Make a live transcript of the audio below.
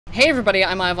Hey everybody,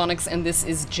 I'm Ivonix, and this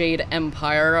is Jade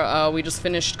Empire. We just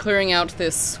finished clearing out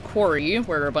this quarry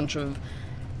where a bunch of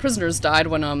prisoners died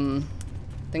when,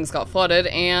 things got flooded,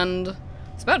 and I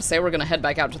was about to say we're gonna head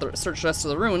back out to search the rest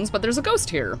of the ruins, but there's a ghost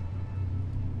here.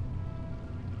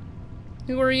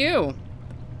 Who are you?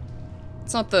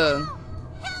 It's not the...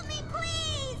 Help me,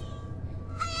 please!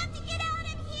 I have to get out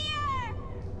of here!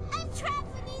 I'm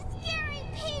trapped with these scary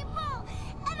people,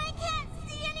 and I can't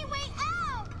see any way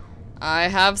out! I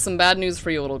have some bad news for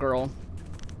you, little girl.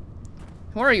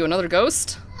 Who are you, another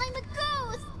ghost? I'm a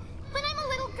ghost, but I'm a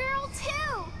little girl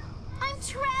too! I'm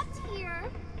trapped here.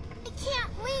 I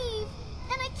can't leave,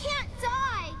 and I can't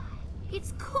die.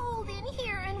 It's cold in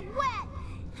here and wet,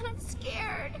 and I'm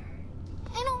scared.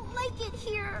 I don't like it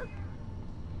here.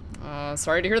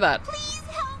 Sorry to hear that. Please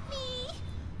help me!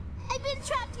 I've been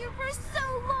trapped here for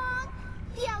so long.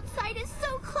 The outside is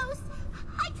so close.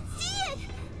 I can see it,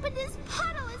 but this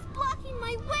puddle is blocking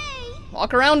my way.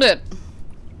 Walk around it.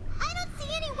 I don't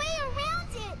see any way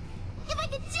around it. If I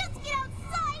could just get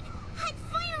outside, I'd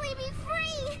finally be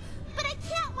free. But I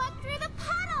can't walk through the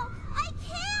puddle. I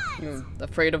can't. You're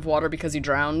afraid of water because you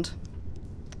drowned?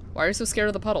 Why are you so scared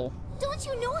of the puddle? Don't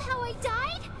you know how I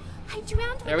died? I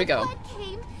drowned There when we the go. flood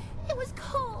came. It was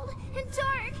cold and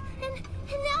dark, and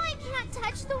now I can't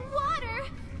touch the water.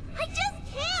 I just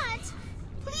can't.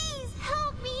 Please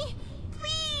help me.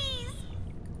 Please.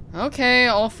 Okay,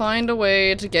 I'll find a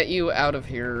way to get you out of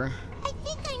here. I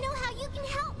think I know how you can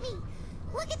help me.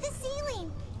 Look at the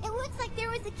ceiling. It looks like there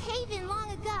was a cave-in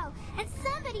long ago, and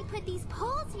somebody put these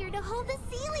poles here to hold the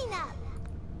ceiling up.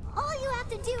 All you have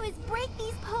to do is break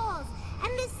these poles,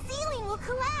 and this ceiling will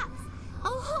collapse. A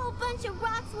whole bunch of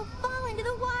rocks will fall into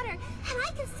the water, and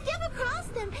I can skim across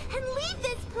them and leave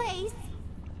this place.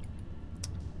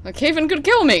 A cave-in could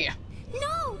kill me!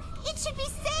 No, it should be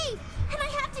safe, and I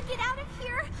have to get out of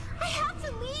here. I have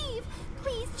to leave.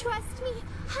 Please trust me.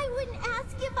 I wouldn't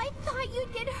ask if I thought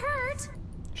you'd get hurt.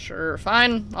 Sure,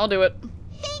 fine, I'll do it.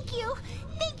 Thank you.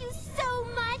 Thank you so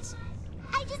much.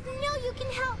 I just know you can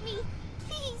help me.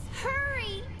 Please,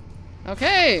 hurry.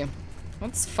 Okay,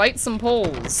 let's fight some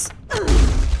poles.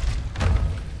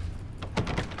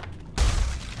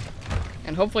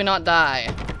 And hopefully not die.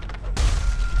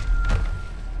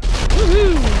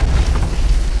 Woohoo!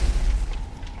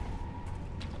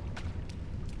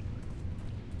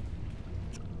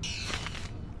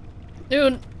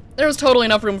 Dude, there's totally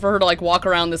enough room for her to, like, walk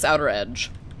around this outer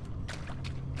edge.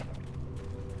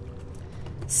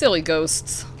 Silly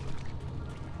ghosts.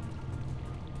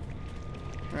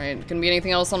 Alright, gonna be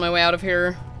anything else on my way out of here?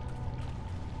 Or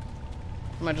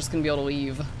am I just gonna be able to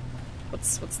leave?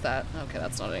 What's that? Okay,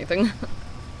 that's not anything.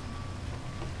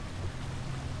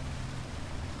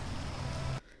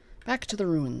 Back to the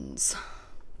ruins.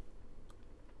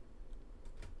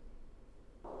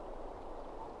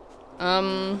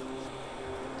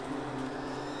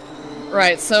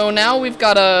 Right, so now we've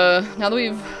gotta, now that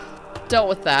we've dealt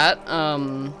with that,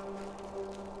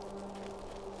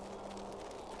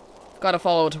 gotta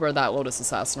follow to where that Lotus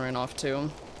Assassin ran off to.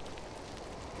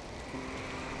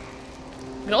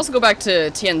 We can also go back to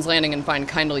Tien's Landing and find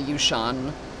Kindly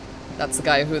Yushan. That's the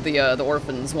guy who the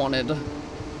orphans wanted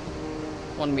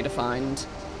me to find.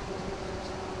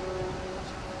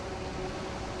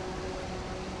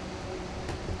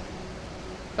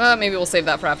 But maybe we'll save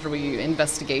that for after we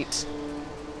investigate.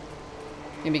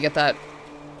 Maybe get that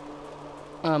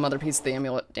other piece of the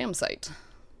amulet. Damn site.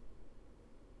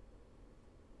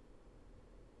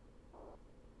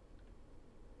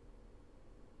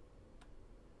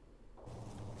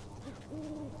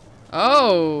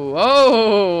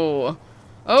 Oh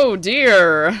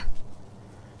dear.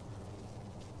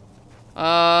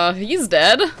 He's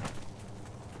dead.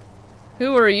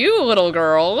 Who are you, little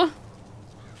girl?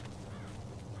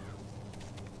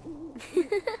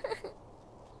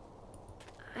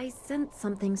 I sense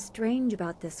something strange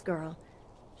about this girl.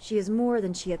 She is more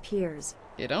than she appears.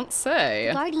 You don't say.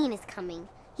 The Guardian is coming.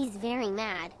 He's very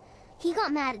mad. He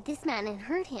got mad at this man and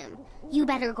hurt him. You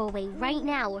better go away right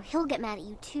now or he'll get mad at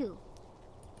you too.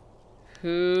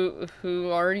 Who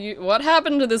are you? What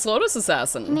happened to this Lotus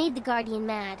Assassin? He made the Guardian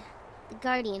mad. The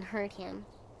Guardian hurt him.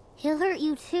 He'll hurt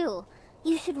you too.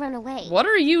 You should run away. What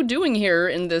are you doing here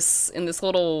in this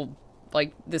little,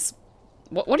 like, this...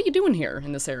 What are you doing here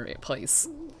in this place?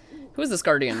 Who is this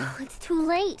Guardian? Oh, it's too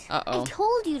late. Uh-oh. I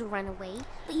told you to run away,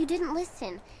 but you didn't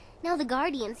listen. Now the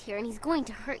Guardian's here and he's going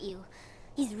to hurt you.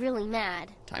 He's really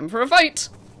mad. Time for a fight!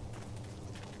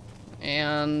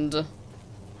 And...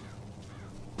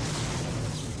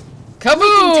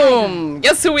 Kaboom!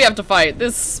 Guess who we have to fight?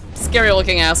 This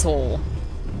scary-looking asshole.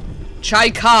 Chai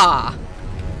Ka.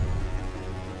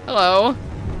 Hello.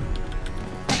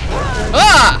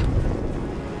 Ah!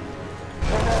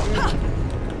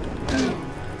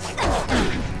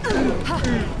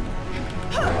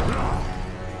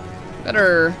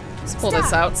 Better let's pull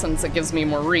this out since it gives me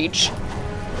more reach.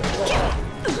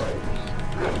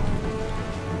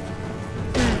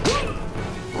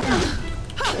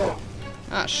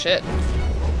 Ah, shit.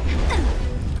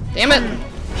 Damn it!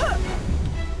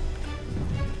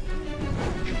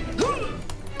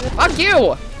 Fuck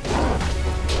you!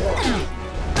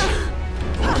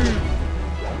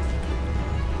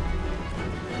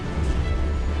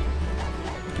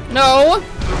 No!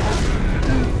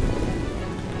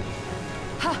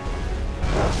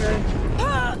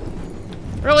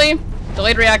 Really?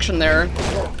 Delayed reaction there.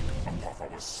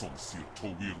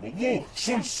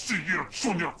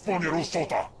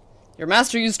 Your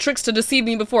master used tricks to deceive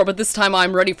me before, but this time I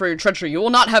am ready for your treachery. You will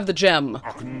not have the gem.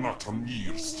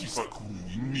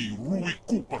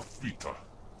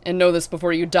 And know this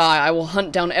before you die. I will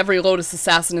hunt down every Lotus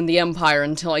assassin in the Empire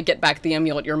until I get back the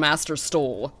amulet your master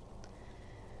stole.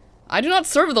 I do not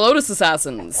serve the Lotus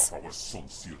assassins.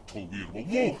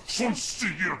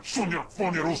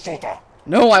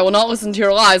 No, I will not listen to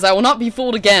your lies. I will not be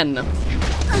fooled again.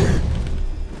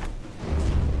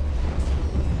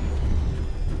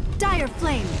 Dire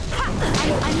flame.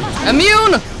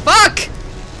 Immune! Fuck!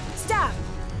 Staff.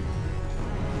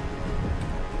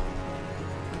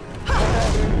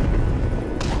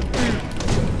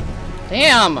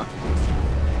 Damn.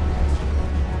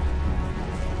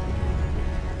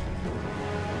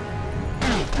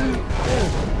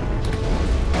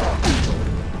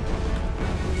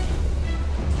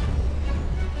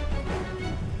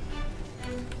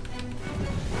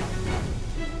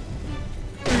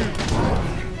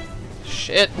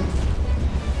 Shit.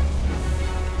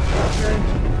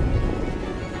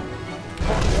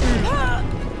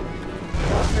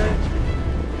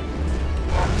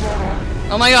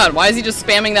 Oh my god, why is he just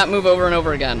spamming that move over and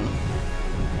over again?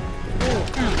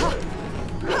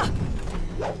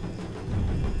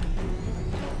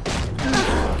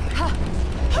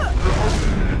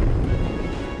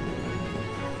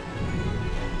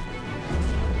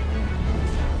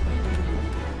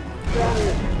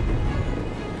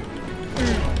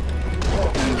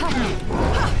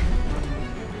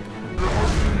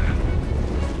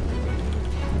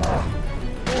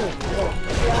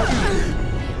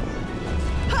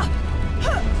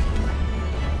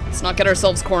 Let's not get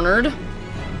ourselves cornered.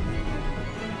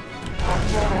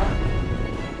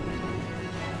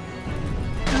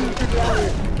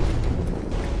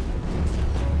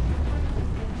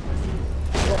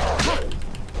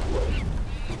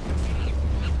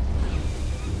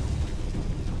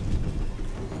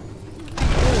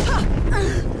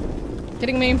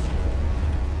 Kidding me?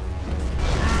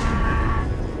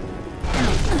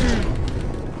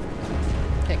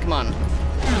 Okay, come on.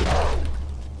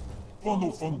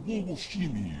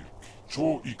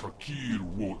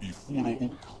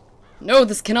 No,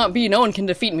 this cannot be. No one can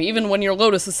defeat me, even when your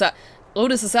Lotus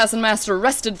Assassin Master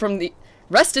wrested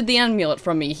the amulet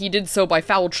from me. He did so by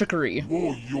foul trickery.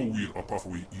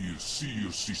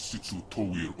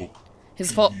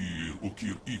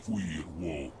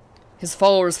 His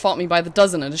followers fought me by the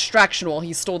dozen, a distraction while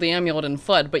he stole the amulet and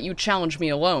fled, but you challenged me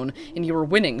alone, and you were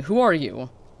winning. Who are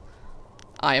you?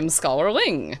 I am Scholar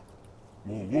Ling.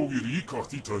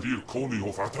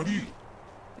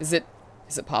 Is it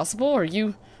possible? Are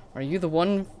you the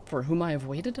one for whom I have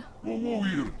waited?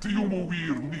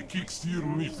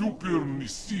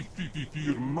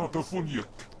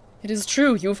 It is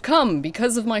true, you have come.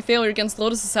 Because of my failure against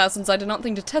Lotus Assassins, I did not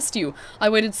think to test you. I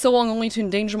waited so long only to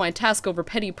endanger my task over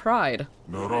petty pride.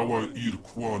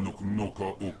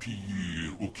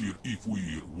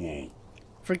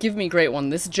 Forgive me, Great One.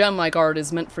 This gem I guard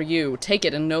is meant for you. Take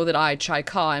it and know that I, Chai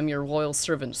Ka, am your loyal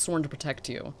servant, sworn to protect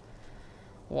you.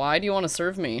 Why do you want to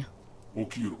serve me?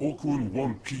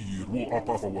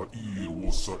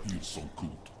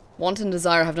 Want and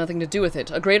desire have nothing to do with it.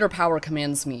 A greater power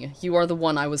commands me. You are the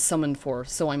one I was summoned for,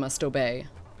 so I must obey.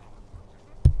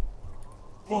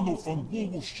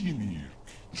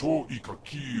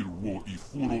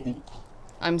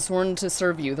 I'm sworn to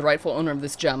serve you, the rightful owner of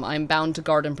this gem. I am bound to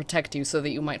guard and protect you so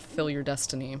that you might fulfill your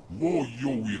destiny.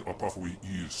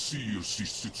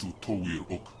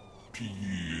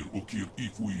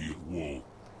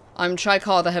 I'm Chai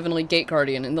Ka, the Heavenly Gate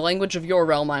Guardian. In the language of your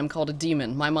realm, I am called a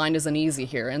demon. My mind is uneasy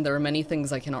here, and there are many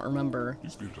things I cannot remember.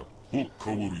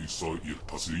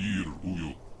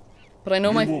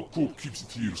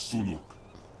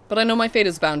 But I know my fate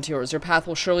is bound to yours. Your path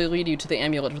will surely lead you to the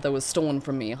amulet that was stolen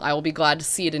from me. I will be glad to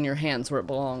see it in your hands where it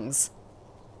belongs.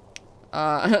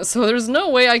 So there's no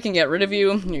way I can get rid of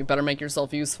you. You better make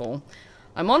yourself useful.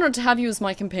 I'm honored to have you as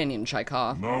my companion,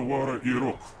 Chaika.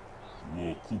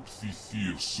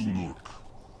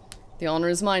 The honor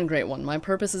is mine, Great One. My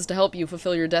purpose is to help you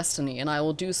fulfill your destiny, and I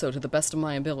will do so to the best of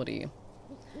my ability.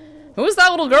 Who is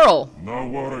that little girl?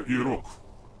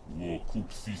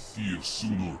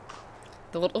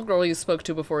 The little girl you spoke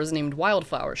to before is named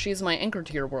Wildflower. She is my anchor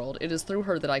to your world. It is through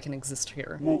her that I can exist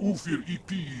here.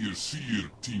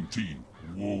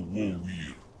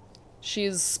 She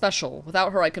is special.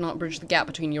 Without her, I cannot bridge the gap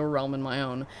between your realm and my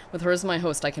own. With her as my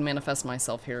host, I can manifest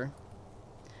myself here.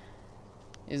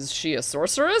 Is she a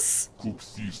sorceress?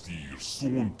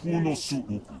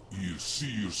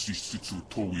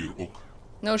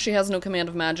 No, she has no command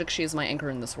of magic. She is my anchor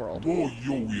in this world.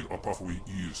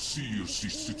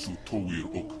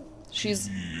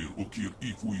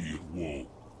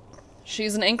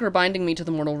 She's an anchor binding me to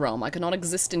the mortal realm. I cannot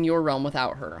exist in your realm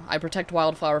without her. I protect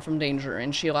Wildflower from danger,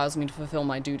 and she allows me to fulfill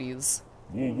my duties.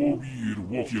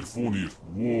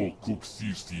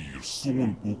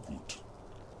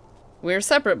 We are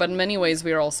separate, but in many ways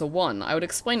we are also one. I would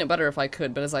explain it better if I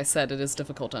could, but as I said, it is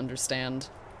difficult to understand.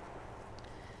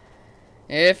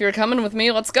 If you're coming with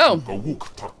me, let's go.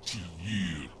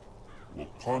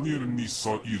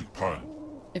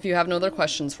 If you have no other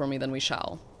questions for me, then we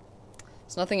shall.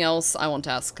 There's nothing else I want to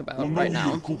ask about right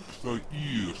now.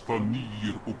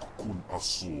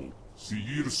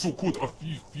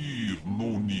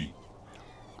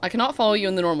 I cannot follow you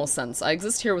in the normal sense. I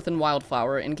exist here within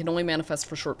Wildflower and can only manifest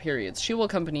for short periods. She will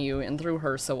accompany you, and through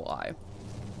her, so will I.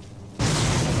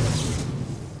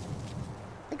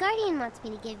 The Guardian wants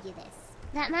me to give you this.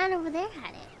 That man over there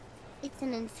had it. It's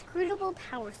an inscrutable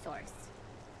power source.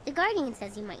 The Guardian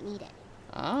says you might need it.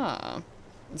 Ah.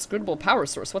 Inscrutable power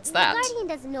source. What's that? The Guardian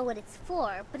doesn't know what it's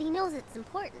for, but he knows it's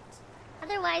important.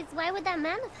 Otherwise, why would that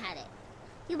man have had it?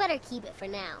 You better keep it for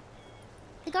now.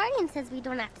 The Guardian says we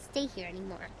don't have to stay here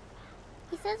anymore.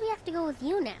 He says we have to go with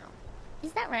you now.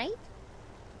 Is that right?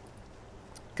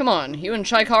 Come on, you and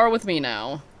Chaika are with me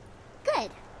now.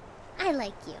 Good. I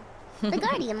like you. The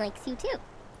Guardian likes you too.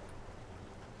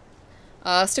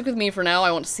 Stick with me for now.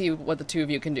 I want to see what the two of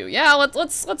you can do. Yeah,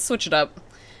 let's switch it up.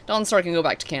 Dawnstar can go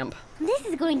back to camp. This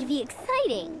is going to be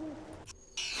exciting.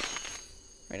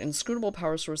 Right, inscrutable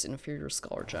power source, inferior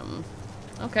scholar gem.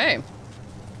 Okay.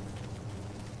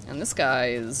 And this guy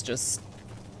is just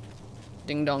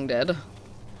ding dong dead.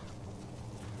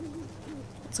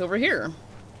 What's over here?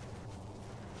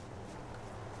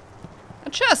 A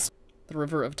chest! The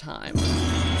River of Time.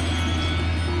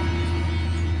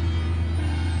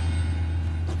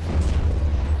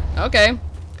 Okay.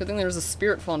 Good thing there's a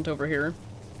spirit font over here.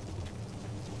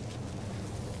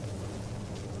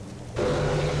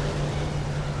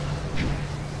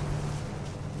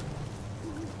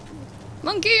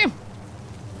 Monkey!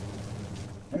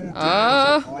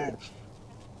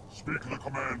 Speak the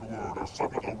command word or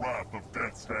suffer the wrath of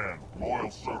Death's Hand,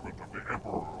 loyal servant of the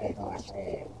Emperor over us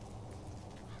all.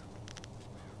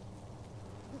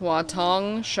 Hua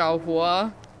Tong, Shao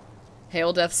Hua.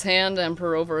 Hail Death's Hand,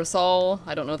 Emperor over us all.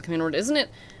 I don't know the command word, isn't it?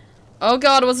 Oh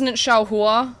god, wasn't it Shao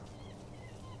Hua?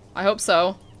 I hope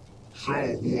so. Shao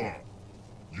Hua,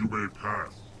 you may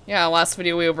pass. Yeah, last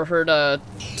video we overheard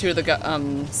two of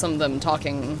the some of them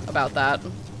talking about that.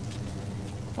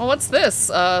 Well, what's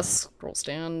this? Scroll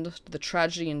stand. The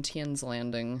tragedy in Tian's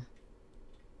Landing.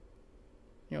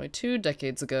 Nearly 2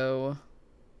 decades ago.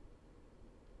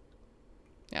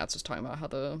 Yeah, it's just talking about how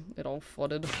it all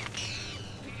flooded.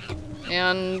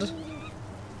 And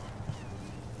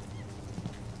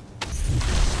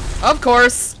of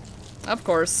course.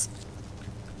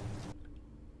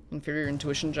 Inferior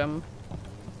intuition gem.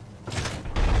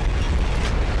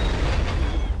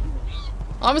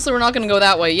 Obviously, we're not going to go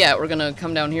that way yet. We're going to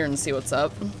come down here and see what's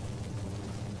up.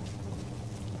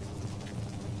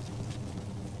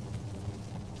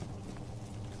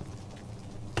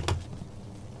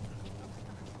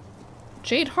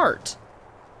 Jade Heart.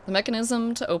 The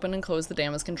mechanism to open and close the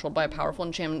dam is controlled by a powerful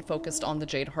enchantment focused on the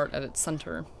Jade Heart at its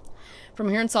center. From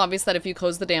here, it's obvious that if you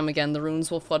close the dam again, the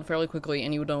runes will flood fairly quickly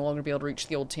and you would no longer be able to reach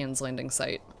the old Tian's Landing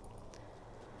site.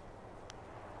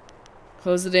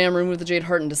 Close the dam, remove the Jade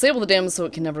Heart, and disable the dam so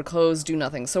it can never close, do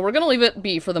nothing. So we're gonna leave it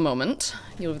be for the moment.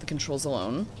 You leave the controls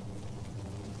alone.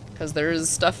 Because there's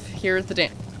stuff here at the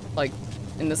dam, like,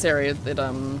 in this area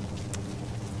that,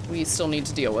 we still need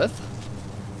to deal with.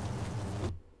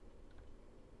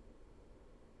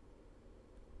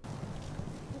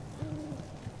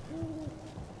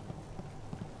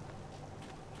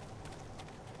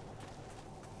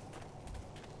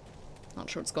 Not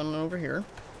sure what's going on over here.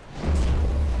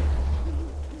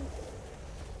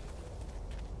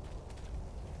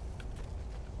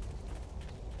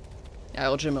 Yeah, I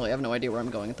legitimately have no idea where I'm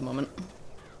going at the moment.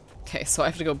 Okay, so I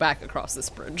have to go back across this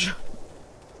bridge.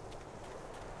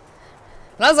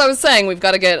 And as I was saying, we've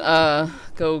got to get,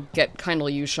 go get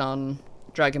Kindly Yushan,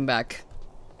 drag him back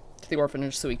to the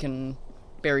orphanage so we can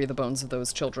bury the bones of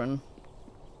those children.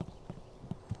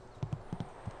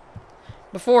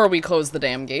 Before we close the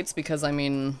dam gates, because, I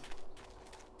mean...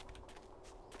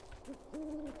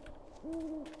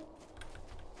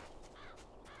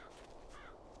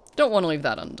 don't want to leave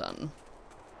that undone.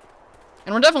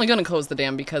 And we're definitely going to close the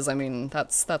dam because, I mean,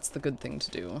 that's the good thing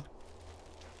to do.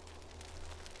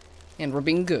 And we're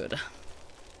being good.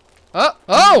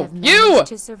 Oh, you!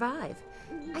 To survive.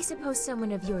 I suppose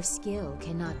someone of your skill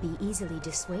cannot be easily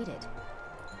dissuaded.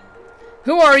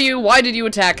 Who are you? Why did you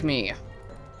attack me?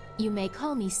 You may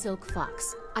call me Silk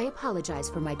Fox. I apologize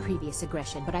for my previous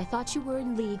aggression, but I thought you were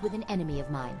in league with an enemy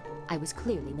of mine. I was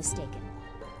clearly mistaken.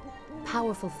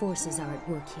 Powerful forces are at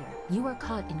work here. You are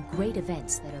caught in great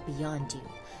events that are beyond you.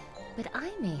 But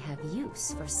I may have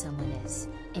use for someone as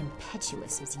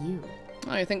impetuous as you.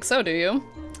 Oh, you think so, do you?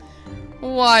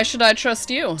 Why should I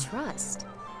trust you? Trust?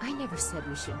 I never said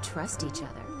we should trust each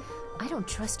other. I don't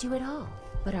trust you at all,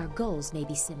 but our goals may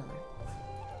be similar.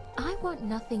 I want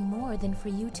nothing more than for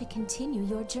you to continue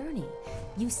your journey.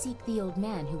 You seek the old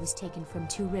man who was taken from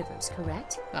Two Rivers,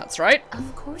 correct? That's right.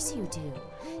 Of course you do.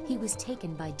 He was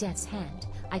taken by Death's hand.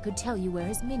 I could tell you where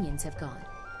his minions have gone.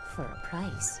 For a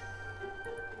price.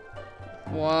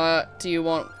 What do you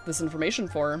want this information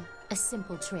for? A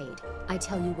simple trade. I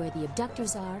tell you where the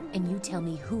abductors are, and you tell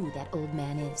me who that old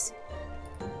man is.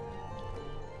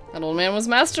 That old man was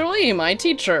Master Lee, my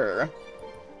teacher.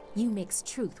 You mix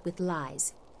truth with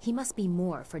lies. He must be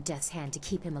more for Death's hand to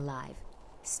keep him alive.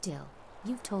 Still,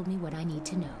 you've told me what I need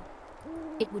to know.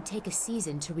 It would take a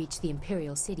season to reach the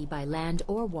Imperial City by land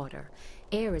or water.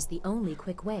 Air is the only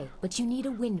quick way, but you need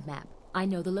a wind map. I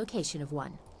know the location of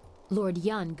one. Lord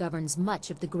Yan governs much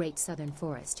of the Great Southern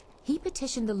Forest. He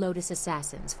petitioned the Lotus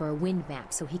Assassins for a wind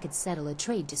map so he could settle a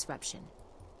trade disruption.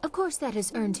 Of course, that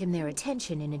has earned him their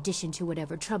attention in addition to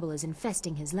whatever trouble is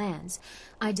infesting his lands.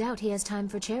 I doubt he has time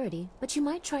for charity, but you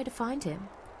might try to find him.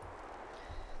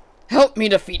 Help me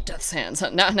defeat Death's hands.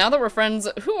 Now that we're friends,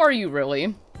 who are you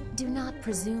really? Do not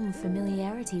presume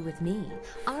familiarity with me.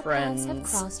 Our Friends. paths have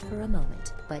crossed for a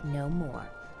moment, but no more.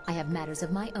 I have matters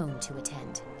of my own to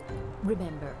attend.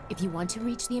 Remember, if you want to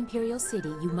reach the Imperial City,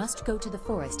 you must go to the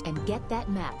forest and get that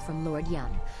map from Lord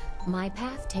Yan. My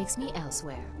path takes me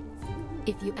elsewhere.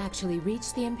 If you actually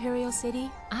reach the Imperial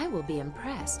City, I will be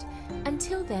impressed.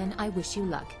 Until then, I wish you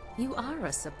luck. You are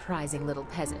a surprising little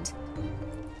peasant.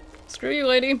 Screw you,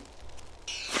 lady.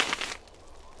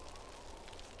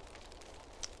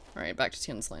 Alright, back to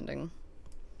Tian's Landing.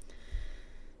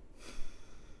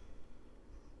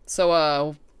 So,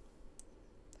 I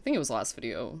think it was the last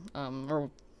video, or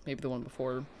maybe the one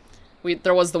before.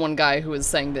 There was the one guy who was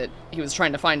saying that he was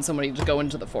trying to find somebody to go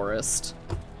into the forest.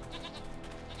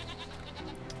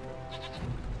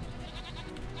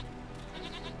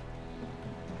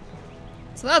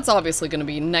 So that's obviously going to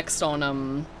be next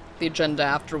on, the agenda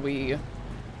after we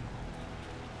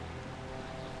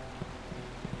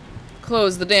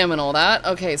close the dam and all that.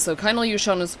 Okay, so Kindly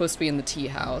Yushan is supposed to be in the tea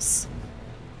house.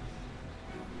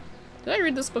 Did I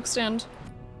read this book stand?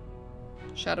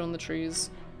 Shadow in the Trees.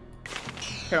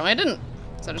 Apparently I didn't,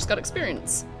 so I just got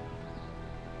experience.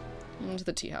 Into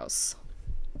the tea house.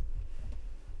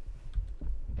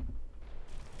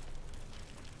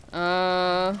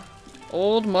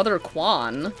 Old Mother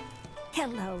Quan.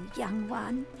 Hello, young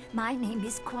one. My name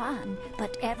is Quan,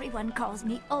 but everyone calls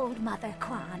me Old Mother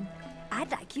Quan. I'd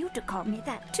like you to call me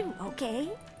that too, okay?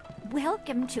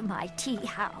 Welcome to my tea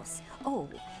house. Oh,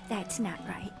 that's not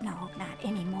right. No, not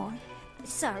anymore.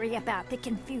 Sorry about the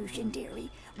confusion, dearie.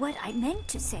 What I meant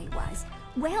to say was,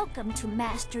 welcome to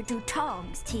Master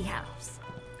Dutong's tea house.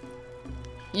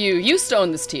 You used to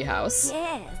own this tea house.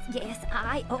 Yes,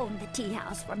 I owned the tea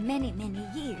house for many, many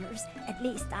years. At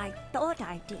least I thought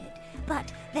I did.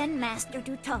 But then Master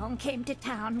Dutong came to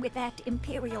town with that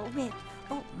Imperial writ.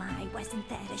 Oh my, wasn't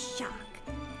that a shock?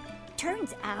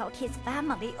 Turns out his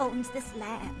family owns this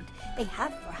land. They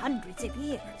have for hundreds of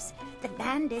years. The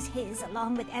land is his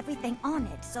along with everything on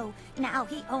it, so now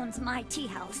he owns my tea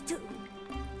house too.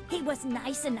 He was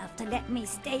nice enough to let me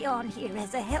stay on here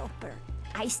as a helper.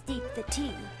 I steep the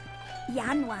tea.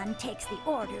 Yanwan takes the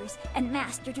orders, and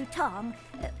Master Dutong,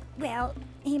 well,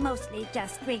 he mostly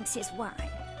just drinks his wine.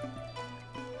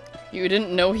 You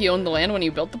didn't know he owned the land when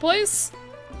you built the place?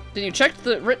 Did you check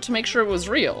the writ to make sure it was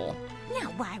real? Now,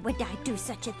 why would I do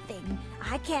such a thing?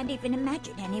 I can't even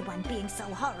imagine anyone being so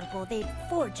horrible they'd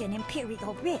forge an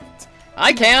Imperial writ.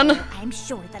 I can! I'm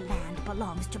sure the land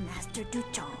belongs to Master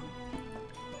Dutong.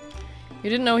 You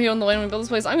didn't know he owned the land when he built this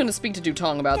place? I'm gonna speak to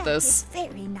Dutong about That this. is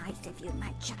very nice of you,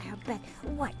 my child, but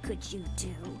what could you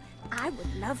do? I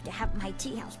would love to have my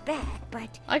tea house back,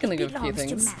 but I can think it of a few belongs to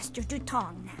things. Master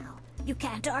Dutong now. You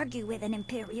can't argue with an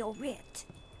imperial writ.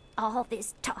 All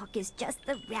this talk is just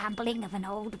the rambling of an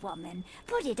old woman.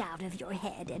 Put it out of your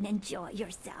head and enjoy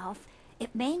yourself.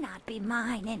 It may not be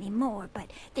mine anymore,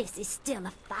 but this is still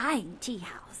a fine tea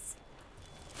house.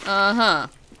 Uh-huh.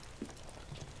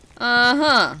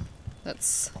 Uh-huh.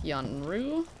 That's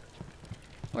Yanru.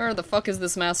 Where the fuck is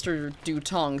this Master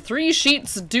Dutong? 3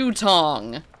 sheets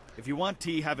Dutong! If you want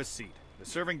tea, have a seat. The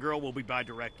serving girl will be by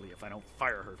directly if I don't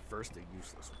fire her first, a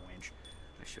useless wench.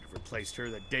 I should have replaced her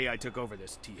the day I took over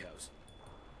this tea house.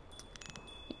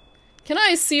 Can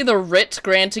I see the writ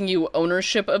granting you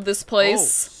ownership of this Oh, place?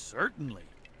 certainly.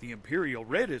 The Imperial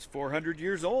writ is 400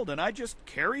 years old, and I just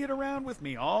carry it around with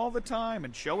me all the time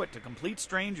and show it to complete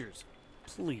strangers.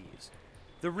 Please.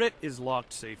 The writ is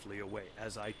locked safely away,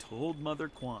 as I told Mother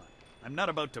Quan. I'm not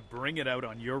about to bring it out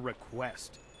on your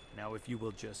request. Now, if you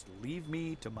will just leave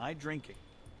me to my drinking.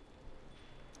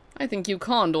 I think you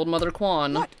conned old Mother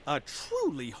Quan. What a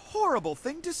truly horrible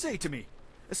thing to say to me,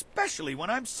 especially when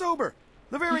I'm sober.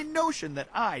 The very notion that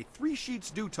I, 3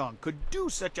 sheets Dutong, could do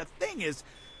such a thing is,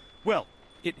 well,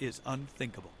 it is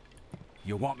unthinkable.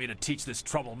 You want me to teach this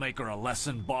troublemaker a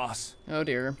lesson, boss? Oh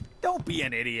dear. Don't be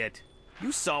an idiot.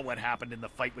 You saw what happened in the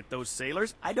fight with those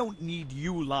sailors. I don't need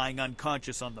you lying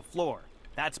unconscious on the floor.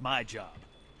 That's my job.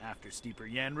 After Steeper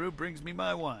Yanru brings me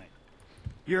my wine.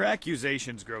 Your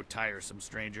accusations grow tiresome,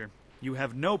 stranger. You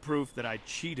have no proof that I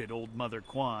cheated old Mother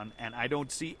Quan, and I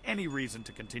don't see any reason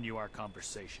to continue our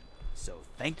conversation. So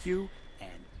thank you,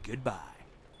 and goodbye.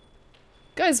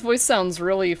 Guy's voice sounds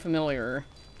really familiar.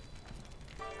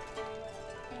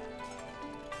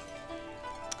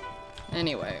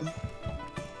 Anyway.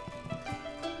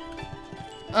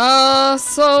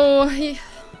 So he...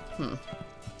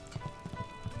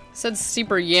 Said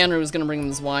Steeper Yanru was gonna bring him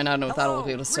this wine. I don't know if that'll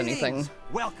give us anything.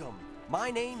 Welcome. My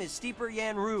name is Steeper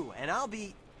Yanru, and I'll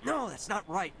be... No, that's not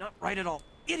right. Not right at all.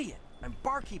 Idiot. I'm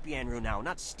Barkeep Yanru now,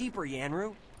 not Steeper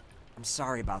Yanru. I'm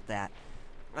sorry about that.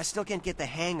 I still can't get the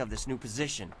hang of this new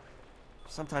position.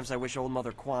 Sometimes I wish old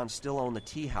Mother Quan still owned the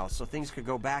tea house so things could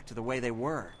go back to the way they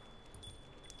were.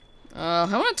 I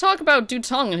want to talk about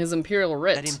Dutong and his Imperial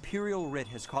Writ. That Imperial Writ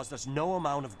has caused us no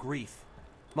amount of grief.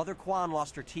 Mother Quan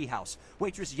lost her tea house.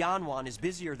 Waitress Yanwan is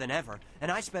busier than ever, and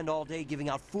I spend all day giving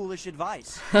out foolish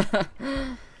advice.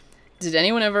 Did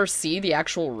anyone ever see the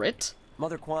actual writ?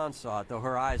 Mother Quan saw it, though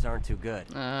her eyes aren't too good.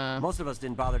 Most of us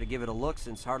didn't bother to give it a look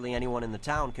since hardly anyone in the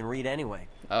town can read anyway.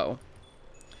 Oh.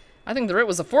 I think the writ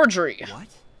was a forgery. What?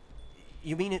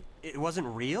 You mean it wasn't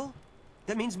real?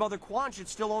 That means Mother Quan should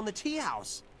still own the tea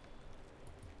house.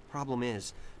 Problem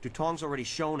is, Dutong's already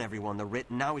shown everyone the writ,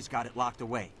 and now he's got it locked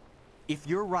away. If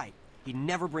you're right, he'd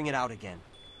never bring it out again.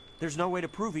 There's no way to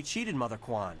prove he cheated Mother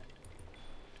Quan.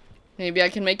 Maybe I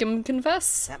can make him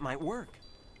confess? That might work.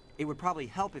 It would probably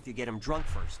help if you get him drunk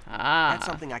first. Ah. That's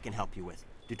something I can help you with.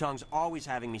 Dutong's always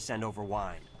having me send over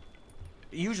wine.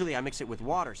 Usually I mix it with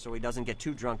water so he doesn't get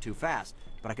too drunk too fast,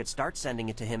 but I could start sending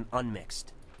it to him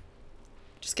unmixed.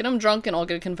 Just get him drunk and I'll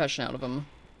get a confession out of him.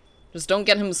 Just don't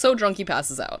get him so drunk he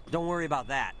passes out. Don't worry about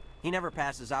that. He never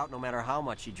passes out no matter how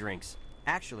much he drinks.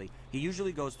 Actually, he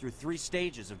usually goes through 3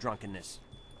 stages of drunkenness.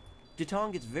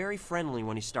 Dutong gets very friendly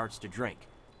when he starts to drink.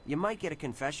 You might get a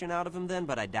confession out of him then,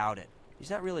 but I doubt it.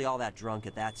 He's not really all that drunk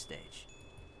at that stage.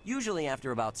 Usually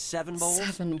after about 7 bowls,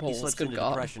 he slips good into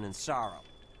God. depression and sorrow.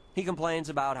 He complains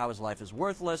about how his life is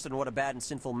worthless and what a bad and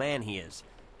sinful man he is.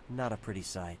 Not a pretty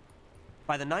sight.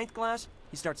 By the 9th glass,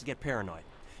 he starts to get paranoid.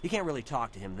 You can't really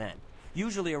talk to him then.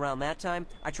 Usually around that time,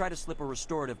 I try to slip a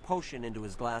restorative potion into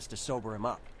his glass to sober him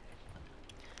up.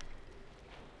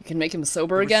 You can make him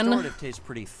sober again? Restorative tastes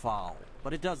pretty foul,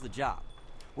 but it does the job.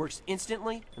 Works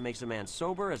instantly and makes a man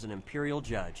sober as an imperial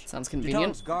judge. Sounds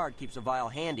convenient. Dutong's guard keeps a vial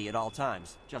handy at all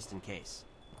times, just in case.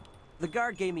 The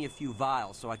guard gave me a few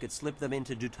vials so I could slip them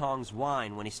into Dutong's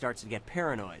wine when he starts to get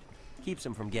paranoid. Keeps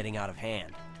him from getting out of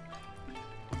hand.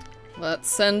 Let's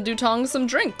send Dutong some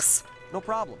drinks. No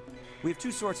problem. We have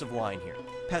 2 sorts of wine here.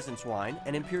 Peasant's wine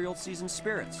and Imperial seasoned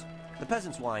spirits. The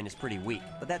peasant's wine is pretty weak,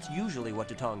 but that's usually what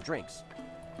Dutong drinks.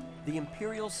 The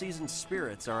Imperial seasoned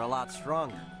spirits are a lot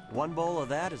stronger. 1 bowl of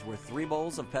that is worth 3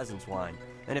 bowls of peasant's wine.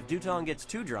 And if Dutong gets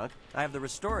too drunk, I have the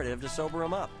restorative to sober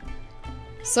him up.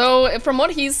 So, from what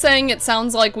he's saying, it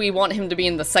sounds like we want him to be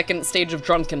in the 2nd stage of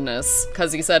drunkenness.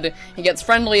 Because he said he gets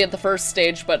friendly at the 1st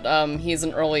stage, but he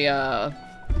isn't really,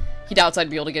 he doubts I'd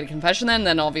be able to get a confession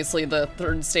then obviously the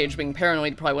third stage being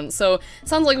paranoid probably wouldn't. So,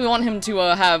 sounds like we want him to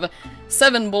have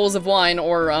 7 bowls of wine,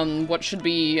 or what should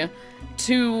be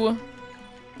 2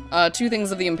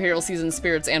 things of the Imperial Seasoned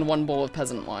Spirits and 1 bowl of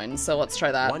peasant wine. So let's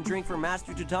try that. 1 drink for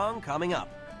Master Tutong coming up.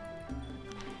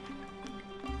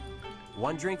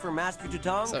 1 drink for Master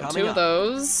Tutong So coming up. 2 of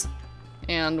those,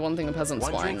 and 1 thing of peasant's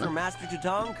 1 wine. drink for Master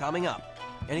Tutong coming up.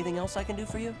 Anything else I can do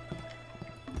for you?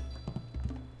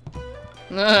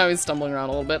 He's stumbling around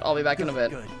a little bit. I'll be back in a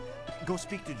bit. Good. Go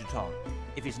speak to Tutong.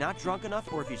 If he's not drunk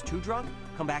enough, or if he's too drunk,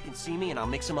 come back and see me and I'll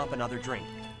mix him up another drink.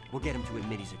 We'll get him to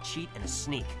admit he's a cheat and a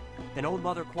sneak. Then old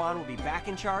Mother Quan will be back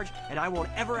in charge, and I won't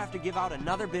ever have to give out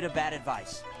another bit of bad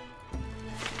advice.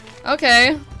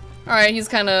 Okay. Alright, he's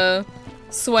kind of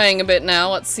swaying a bit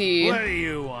now. Let's see. What do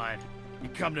you want? You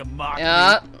come to mock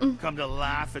me? Come to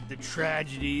laugh at the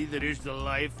tragedy that is the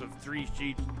life of Three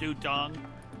Sheets Dutong?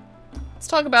 Let's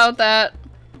talk about that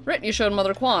writ you showed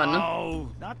Mother Quan. Oh,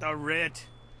 not the writ.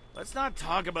 Let's not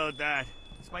talk about that.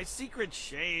 It's my secret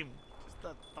shame. Just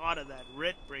the thought of that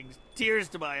writ brings tears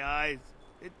to my eyes.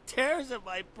 It tears at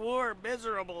my poor,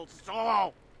 miserable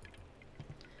soul.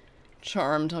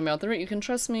 Charm, tell me about the writ. You can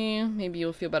trust me. Maybe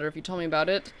you'll feel better if you tell me about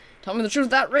it. Tell me the truth,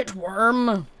 that writ,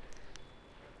 worm.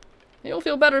 You'll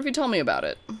feel better if you tell me about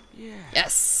it. Yeah.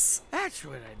 Yes. That's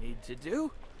what I need to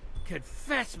do.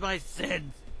 Confess my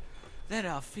sins. Then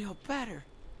I'll feel better.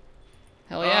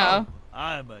 Hell yeah. Oh,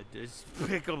 I'm a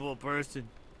despicable person.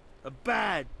 A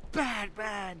bad, bad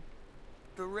man.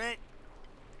 The writ,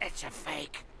 it's a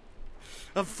fake.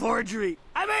 A forgery.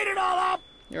 I made it all up.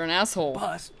 You're an asshole.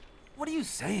 Buzz, what are you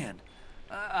saying?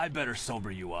 I'd better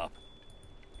sober you up.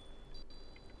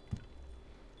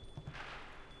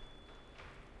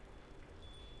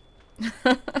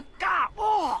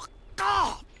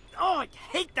 Oh, I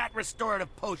hate that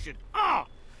restorative potion. Oh,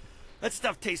 that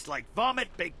stuff tastes like vomit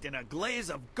baked in a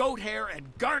glaze of goat hair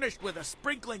and garnished with a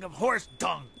sprinkling of horse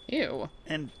dung. Ew.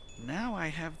 And now I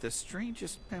have the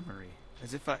strangest memory,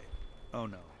 as if oh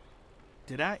no.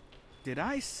 Did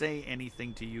I say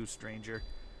anything to you, stranger?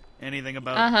 Anything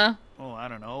about, oh, I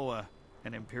don't know,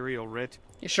 an imperial writ?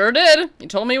 You sure did. You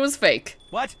told me it was fake.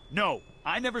 What? No,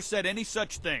 I never said any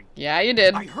such thing. Yeah, you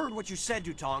did. I heard what you said,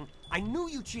 Dutong. I knew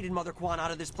you cheated Mother Quan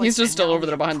out of this place. He's just still over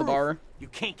there behind the bar. You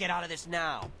can't get out of this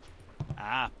now.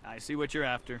 Ah, I see what you're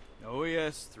after. Oh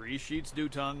yes, Three Sheets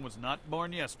Dutong was not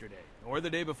born yesterday, nor the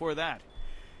day before that.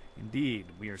 Indeed,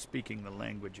 we are speaking the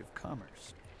language of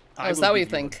commerce. Oh, is that what you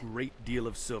think? A great deal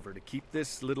of silver to keep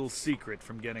this little secret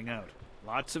from getting out.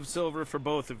 Lots of silver for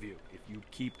both of you, if you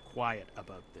keep quiet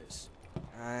about this.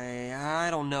 I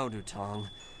don't know, Dutong.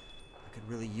 I could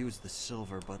really use the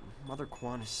silver, but Mother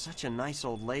Quan is such a nice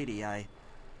old lady, I'm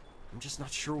just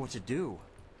not sure what to do.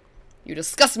 You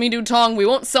disgust me, Dutong. We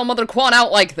won't sell Mother Quan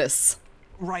out like this.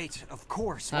 Right, of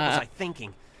course. What was I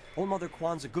thinking? Old Mother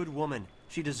Quan's a good woman.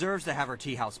 She deserves to have her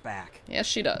tea house back. Yes,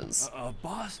 she does.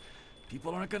 Boss,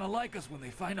 people aren't gonna like us when they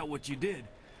find out what you did.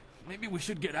 Maybe we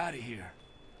should get out of here.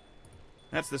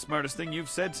 That's the smartest thing you've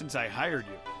said since I hired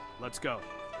you. Let's go.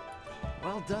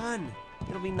 Well done.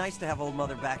 It'll be nice to have old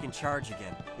Mother back in charge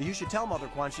again. You should tell Mother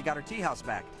Quan she got her tea house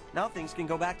back. Now things can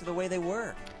go back to the way they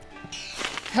were.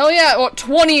 Hell yeah. Well,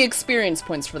 20 experience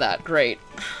points for that. Great.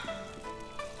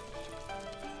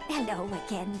 Hello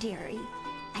again, dearie.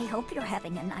 I hope you're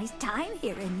having a nice time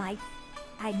here in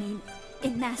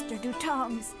in Master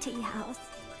Dutong's tea house.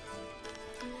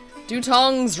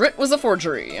 Dutong's writ was a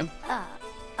forgery.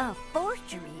 A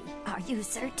forgery? Are you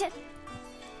certain?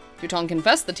 Dutong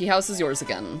confessed the tea house is yours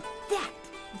again.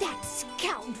 That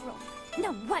scoundrel!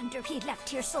 No wonder he left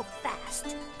here so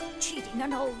fast. Cheating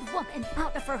an old woman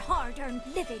out of her hard-earned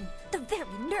living. The very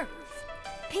nerve.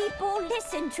 People,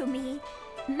 listen to me.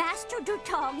 Master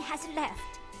Dutong has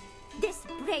left. This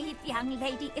brave young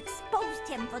lady exposed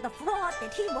him for the fraud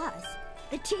that he was.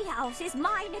 The tea house is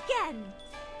mine again.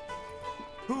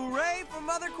 Hooray for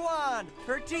Mother Quan!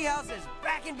 Her tea house is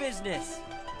back in business!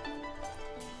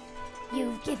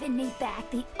 You've given me back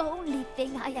the only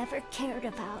thing I ever cared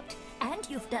about. And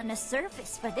you've done a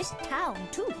service for this town,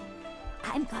 too.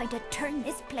 I'm going to turn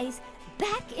this place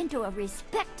back into a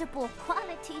respectable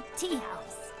quality tea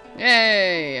house.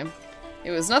 Yay!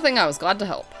 It was nothing. I was glad to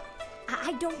help.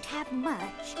 I don't have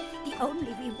much. The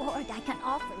only reward I can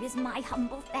offer is my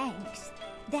humble thanks.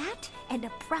 That and a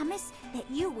promise that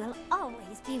you will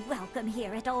always be welcome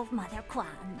here at Old Mother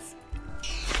Quan's.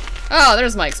 Oh,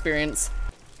 there's my experience.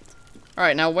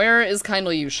 Alright, now where is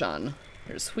Kindly Yushan?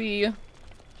 Here's Hui.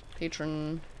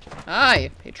 Patron.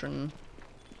 Hi, patron.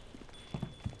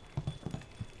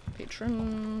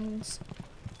 Patrons.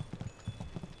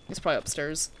 He's probably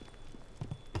upstairs.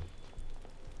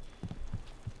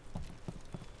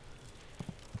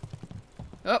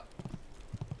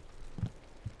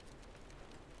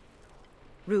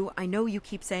 Rue, I know you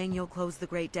keep saying you'll close the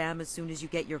Great Dam as soon as you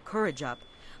get your courage up,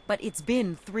 but it's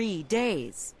been 3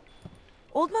 days.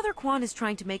 Old Mother Quan is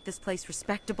trying to make this place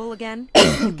respectable again.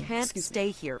 You can't stay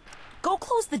here. Go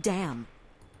close the dam.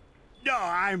 No,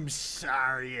 I'm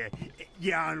sorry,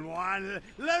 young one.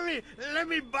 Let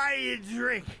me buy you a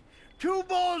drink. 2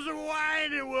 bowls of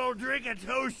wine and we'll drink a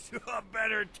toast to a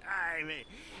better time.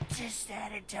 Just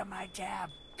add it to my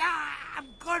tab. I'm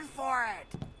good for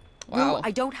it. Wow. Rue, I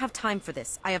don't have time for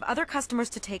this. I have other customers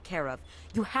to take care of.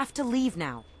 You have to leave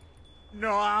now.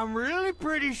 No, I'm really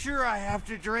pretty sure I have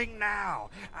to drink now.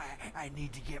 I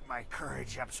need to get my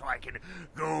courage up so I can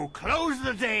go close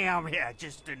the dam. Yeah,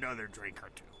 just another drink or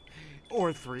 2.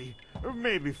 Or 3. Or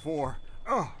maybe 4.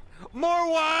 Oh,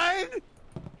 more wine?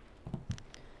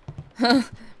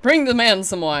 Bring the man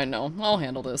some wine. No, I'll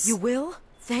handle this. You will?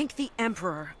 Thank the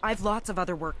Emperor. I've lots of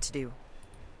other work to do.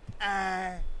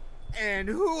 And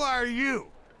who are you?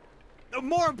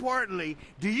 More importantly,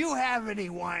 do you have any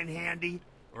wine handy?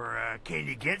 Or, can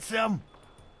you get some?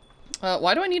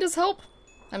 Why do I need his help?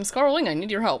 I'm Scarling, I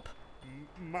need your help.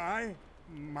 My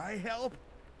help?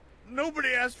 Nobody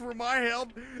asked for my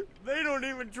help. They don't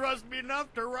even trust me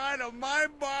enough to ride on my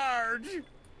barge.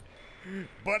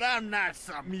 But I'm not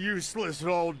some useless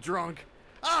old drunk.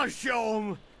 I'll show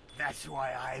 'em. That's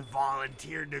why I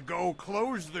volunteered to go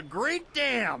close the Great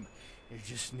Dam. I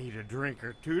just need a drink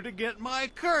or 2 to get my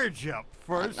courage up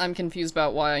first. I'm confused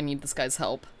about why I need this guy's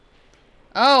help.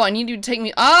 Oh, I need you to take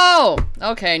me— oh!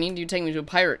 Okay, I need you to take me to a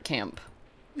pirate camp.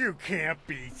 You can't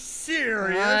be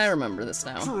serious. I remember this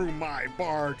now. True, my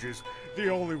barge is the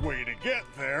only way to get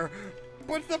there,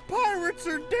 but the pirates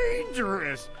are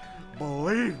dangerous.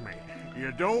 Believe me,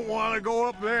 you don't want to go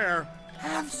up there.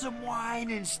 Have some wine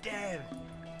instead.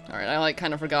 Alright, I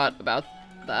kind of forgot about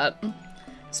that. I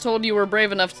was told you were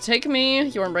brave enough to take me.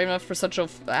 You weren't brave enough for such a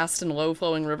fast and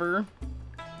low-flowing river.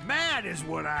 Mad is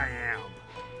what I am.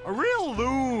 A real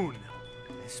loon.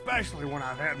 Especially when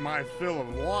I've had my fill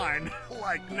of wine,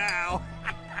 like now.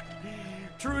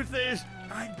 Truth is,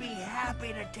 I'd be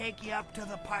happy to take you up to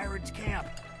the pirates' camp.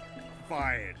 If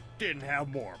I didn't have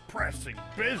more pressing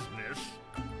business.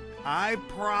 I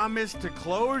promise to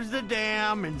close the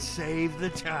dam and save the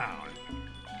town.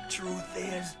 Truth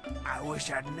is, I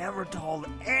wish I'd never told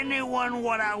anyone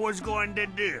what I was going to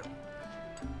do.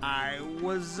 I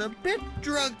was a bit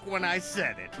drunk when I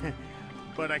said it.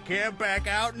 But I can't back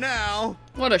out now.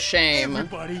 What a shame.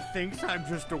 Everybody thinks I'm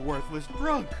just a worthless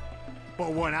drunk.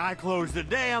 But when I close the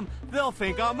dam, they'll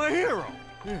think I'm a hero.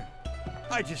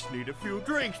 I just need a few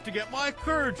drinks to get my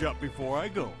courage up before I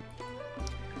go.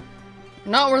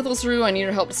 Not worthless, Rue. I need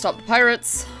your help to stop the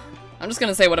pirates. I'm just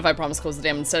gonna say, what if I promise to close the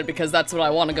dam instead, because that's what I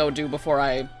want to go do before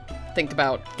I think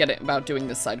about doing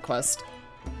this side quest.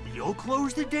 You'll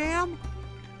close the dam?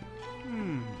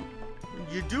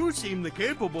 You do seem the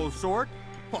capable sort.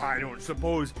 Well, I don't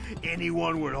suppose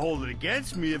anyone would hold it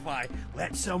against me if I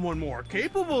let someone more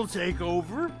capable take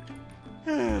over.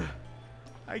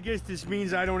 I guess this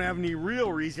means I don't have any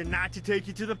real reason not to take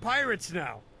you to the pirates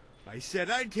now. I said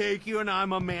I'd take you, and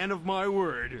I'm a man of my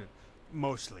word.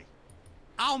 Mostly.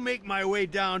 I'll make my way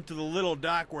down to the little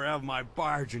dock where I have my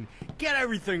barge and get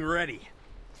everything ready.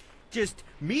 Just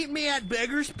meet me at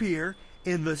Beggar's Pier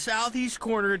in the southeast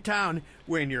corner of town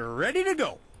when you're ready to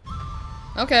go.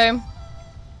 Okay.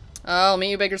 I'll meet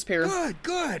you Beggar's Pier.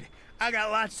 Good. I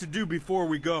got lots to do before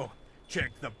we go.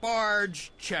 Check the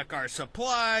barge, check our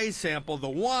supplies, sample the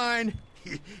wine.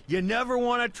 You never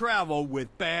want to travel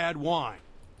with bad wine.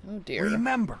 Oh dear.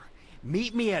 Remember,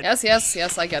 meet me at—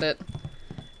 Yes, I get it.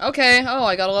 Okay, oh,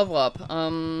 I gotta level up.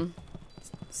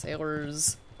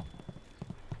 Sailors.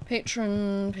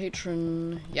 Patron,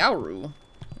 Yaoru.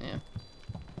 Yeah.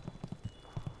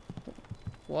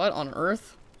 What on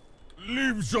earth?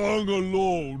 Leave Zhang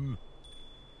alone.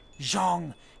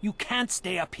 Zhang, you can't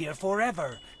stay up here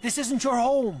forever. This isn't your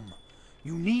home.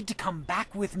 You need to come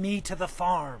back with me to the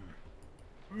farm.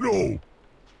 No.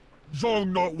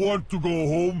 Zhang not want to go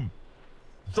home.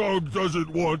 Zhang doesn't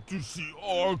want to see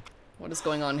Ark. What is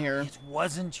going on here? It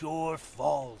wasn't your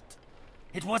fault.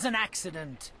 It was an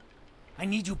accident. I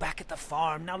need you back at the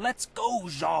farm. Now let's go,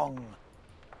 Zhang.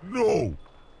 No.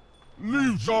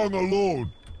 Leave Zhang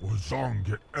alone, or Zhang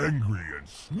get angry and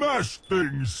smash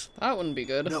things. That wouldn't be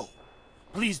good. No.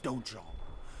 Please don't, Zhang.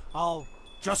 I'll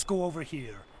just go over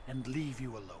here and leave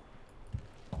you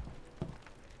alone.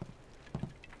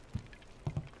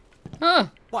 Huh.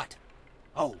 What?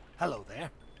 Oh, hello there.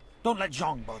 Don't let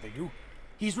Zhang bother you.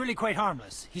 He's really quite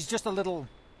harmless. He's just a little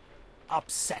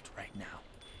upset right now.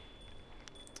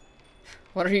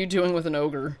 What are you doing with an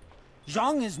ogre?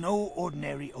 Zhang is no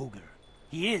ordinary ogre.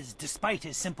 He is, despite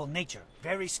his simple nature,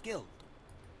 very skilled.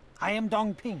 I am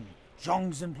Dong Ping,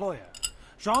 Zhong's employer.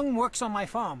 Zhong works on my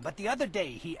farm, but the other day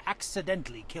he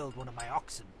accidentally killed one of my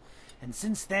oxen. And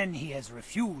since then he has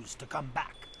refused to come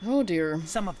back. Oh dear.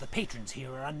 Some of the patrons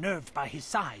here are unnerved by his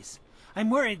size.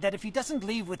 I'm worried that if he doesn't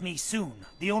leave with me soon,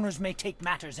 the owners may take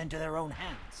matters into their own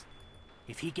hands.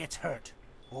 If he gets hurt,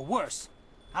 or worse,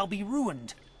 I'll be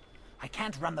ruined. I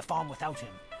can't run the farm without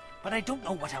him, but I don't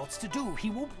know what else to do.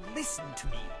 He won't listen to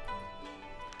me.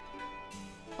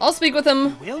 I'll speak with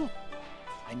him. You will?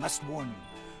 I must warn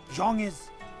you. Zhong is,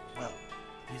 well,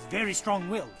 he's very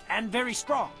strong-willed and very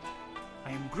strong.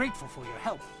 I am grateful for your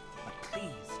help, but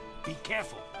please, be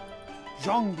careful.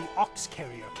 Zhong the ox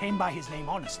carrier came by his name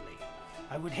honestly.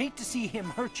 I would hate to see him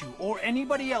hurt you, or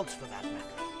anybody else for that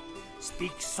matter.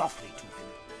 Speak softly to him,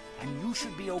 and you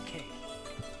should be okay.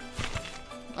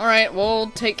 Alright, we'll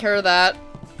take care of that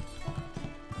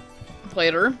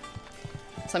later.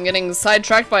 So I'm getting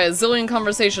sidetracked by a zillion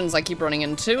conversations I keep running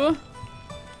into.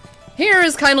 Here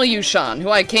is kindly Yushan, who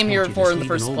I came here for in the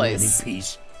first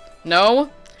place. No?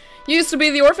 You used to be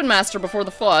the orphan master before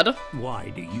the flood. Why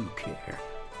do you care?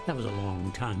 That was a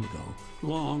long time ago.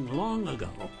 Long, long ago.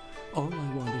 All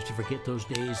I want is to forget those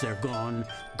days. They're gone.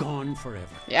 Gone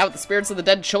forever. Yeah, but the spirits of the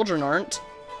dead children aren't.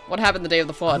 What happened the day of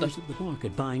the flood? I was at the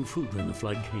market buying food when the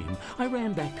flood came. I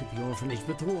ran back to the orphanage,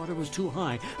 but the water was too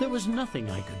high. There was nothing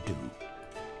I could do.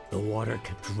 The water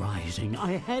kept rising.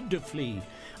 I had to flee.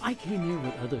 I came here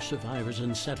with other survivors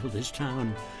and settled this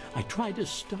town. I tried to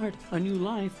start a new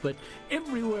life, but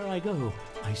everywhere I go,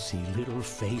 I see little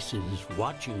faces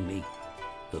watching me.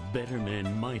 The better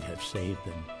men might have saved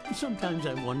them. Sometimes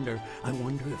I wonder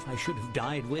if I should have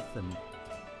died with them.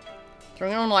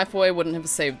 Throwing your own life away wouldn't have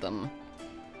saved them.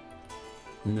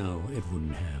 No, it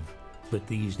wouldn't have. But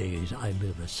these days I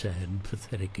live a sad,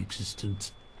 pathetic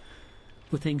existence.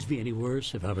 Would things be any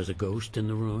worse if I was a ghost in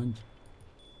the ruins?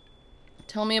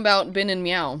 Tell me about Bin and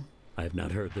Meow. I have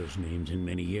not heard those names in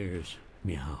many years.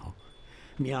 Meow.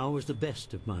 Meow was the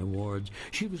best of my wards.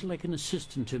 She was like an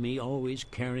assistant to me, always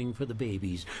caring for the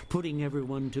babies, putting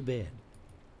everyone to bed.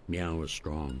 Meow was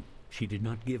strong. She did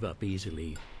not give up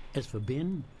easily. As for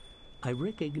Bin, I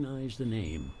recognize the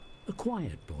name. A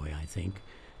quiet boy, I think.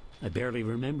 I barely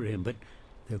remember him, but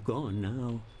they're gone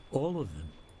now. All of them.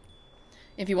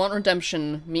 If you want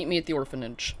redemption, meet me at the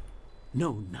orphanage.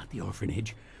 No, not the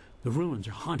orphanage. The ruins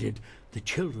are haunted. The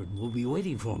children will be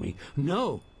waiting for me.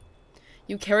 No!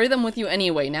 You carry them with you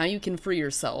anyway. Now you can free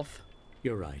yourself.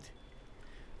 You're right.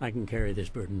 I can carry this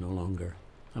burden no longer.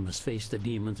 I must face the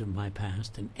demons of my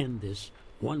past and end this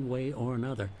one way or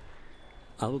another.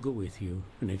 I will go with you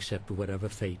and accept whatever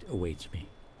fate awaits me.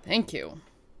 Thank you.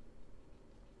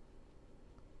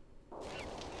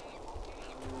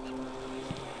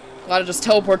 Glad it just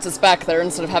teleports us back there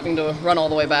instead of having to run all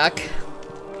the way back.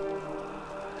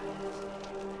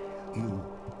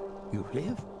 You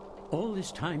live? All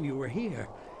this time you were here,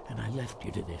 and I left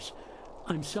you to this.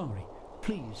 I'm sorry.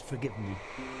 Please forgive me.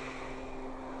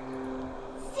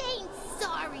 Saying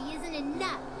sorry isn't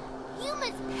enough. You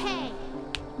must pay.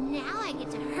 Now I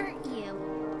get to hurt you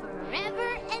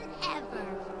forever and ever.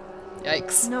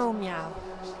 Yikes. No, Meow.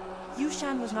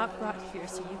 Yushan was not brought here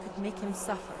so you could make him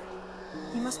suffer.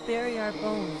 You must bury our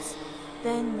bones.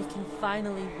 Then we can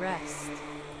finally rest.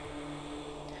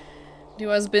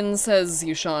 Do as Bin says,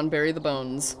 Yushan. Bury the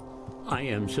bones. I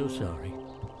am so sorry.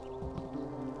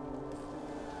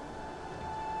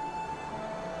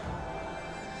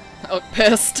 I look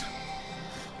pissed.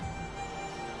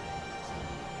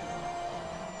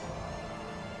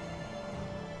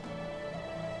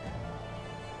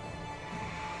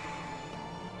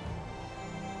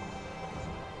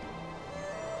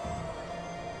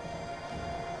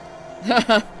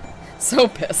 So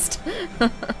pissed.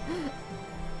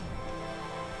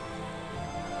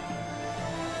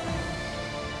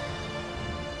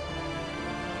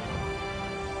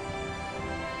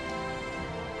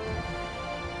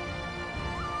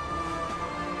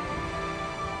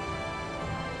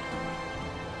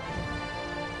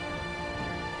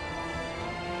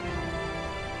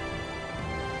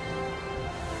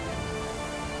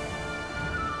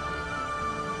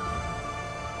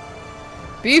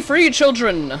 Be free,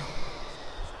 children!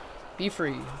 Be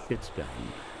free. It's done.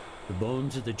 The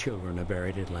bones of the children are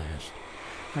buried at last.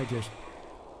 I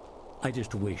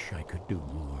just wish I could do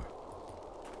more.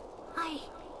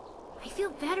 I feel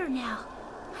better now.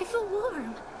 I feel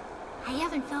warm. I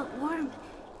haven't felt warm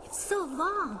in so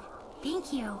long.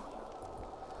 Thank you.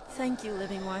 Thank you,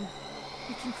 Living One.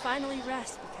 We can finally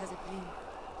rest because of you.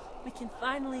 We can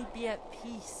finally be at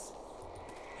peace.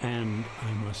 And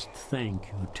I must thank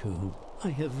you, too. I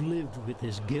have lived with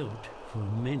this guilt for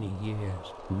many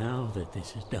years. Now that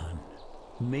this is done,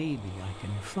 Maybe I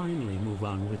can finally move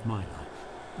on with my life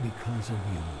because of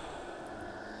you.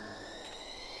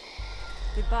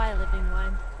 Goodbye, living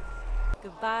one.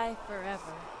 Goodbye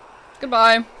forever.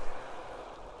 Goodbye.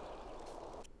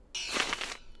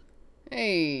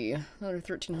 Hey, another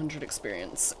 1300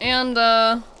 experience. And,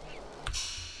 guess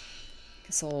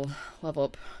I'll level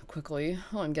up quickly.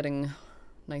 Oh, I'm getting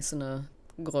nice and,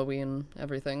 glowy and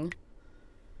everything.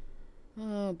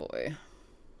 Oh, boy.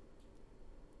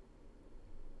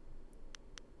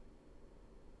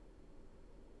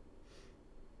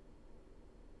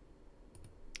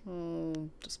 I'll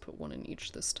just put one in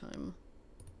each this time.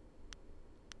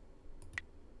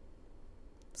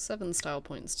 7 style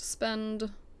points to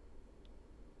spend.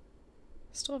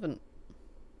 Still haven't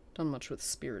done much with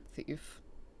Spirit Thief.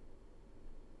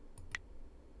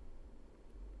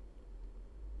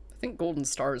 I think Golden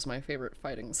Star is my favorite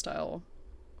fighting style,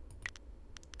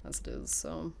 as it is,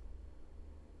 so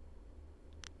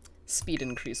speed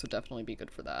increase would definitely be good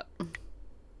for that.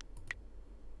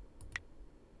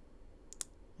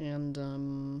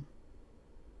 And,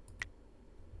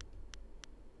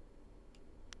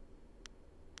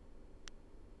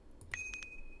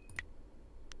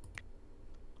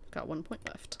 got 1 point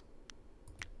left.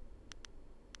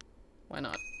 Why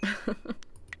not?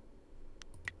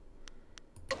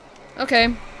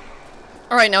 Okay.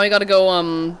 Alright, now we gotta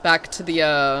go, back to the,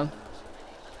 I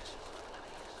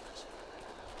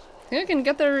think I can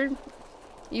get there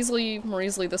easily, more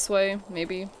easily this way,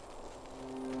 maybe.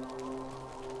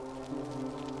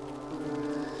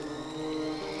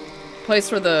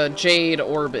 Place where the Jade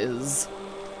orb is.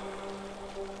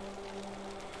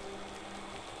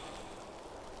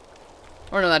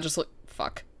 Or no, that just look.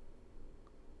 Fuck.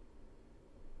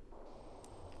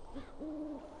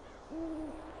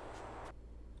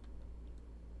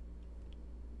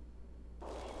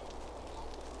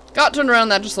 Got turned around,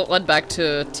 that just led back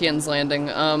to Tien's Landing.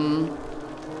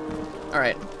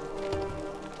 Alright.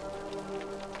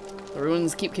 The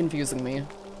ruins keep confusing me.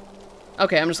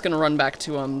 Okay, I'm just gonna run back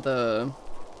to, the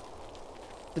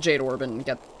Jade Orb and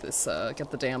get this,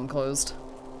 get the dam closed.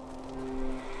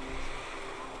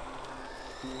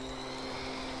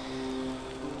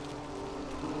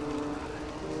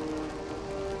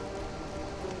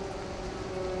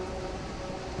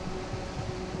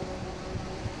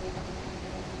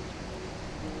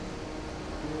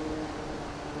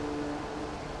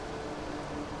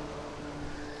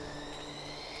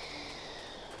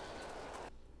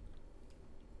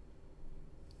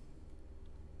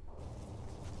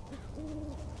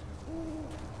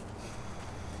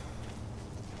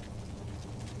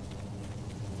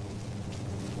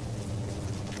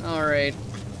 Alright.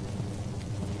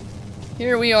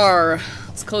 Here we are.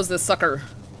 Let's close this sucker.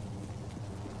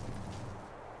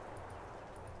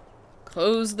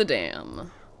 Close the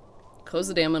dam. Close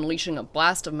the dam, unleashing a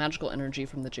blast of magical energy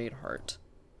from the Jade Heart.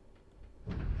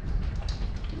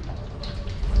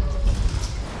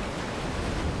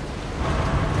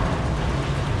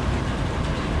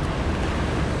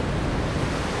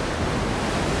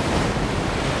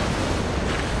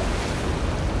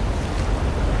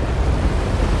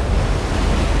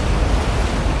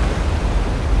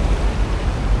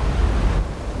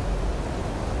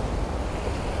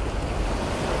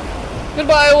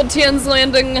 Goodbye, old Tien's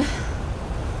Landing.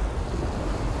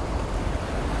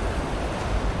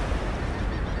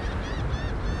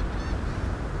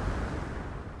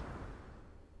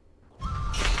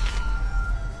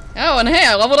 Oh, and hey,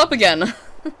 I leveled up again.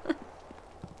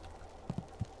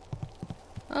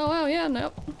 Oh, wow, yeah,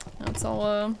 nope. That's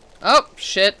all, oh,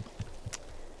 shit.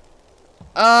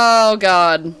 Oh,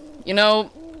 God. You know,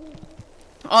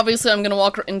 obviously I'm gonna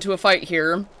walk into a fight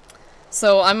here.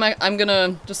 So I'm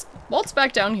gonna just waltz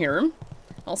back down here.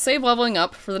 I'll save leveling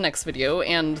up for the next video,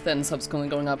 and then subsequently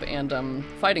going up and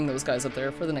fighting those guys up there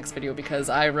for the next video, because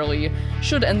I really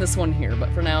should end this one here.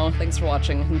 But for now, thanks for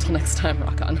watching. Until next time,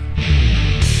 rock on.